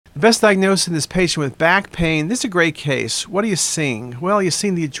The best diagnosis in this patient with back pain, this is a great case. What are you seeing? Well, you're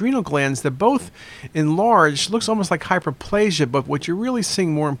seeing the adrenal glands. They're both enlarged, looks almost like hyperplasia, but what you're really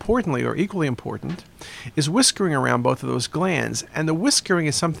seeing more importantly, or equally important, is whiskering around both of those glands. And the whiskering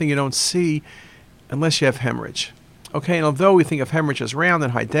is something you don't see unless you have hemorrhage. Okay, and although we think of hemorrhage as round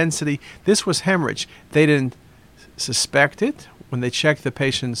and high density, this was hemorrhage. They didn't suspect it. When they checked the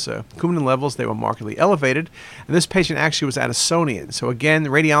patient's Coumadin levels, they were markedly elevated. And this patient actually was Addisonian. So again,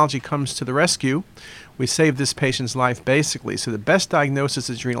 radiology comes to the rescue. We saved this patient's life basically. So the best diagnosis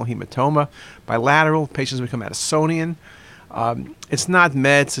is adrenal hematoma. Bilateral, patients become Addisonian. It's not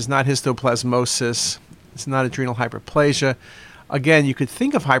METS, it's not histoplasmosis, it's not adrenal hyperplasia. Again, you could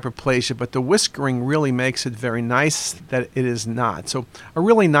think of hyperplasia, but the whiskering really makes it very nice that it is not. So a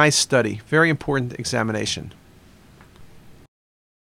really nice study, very important examination.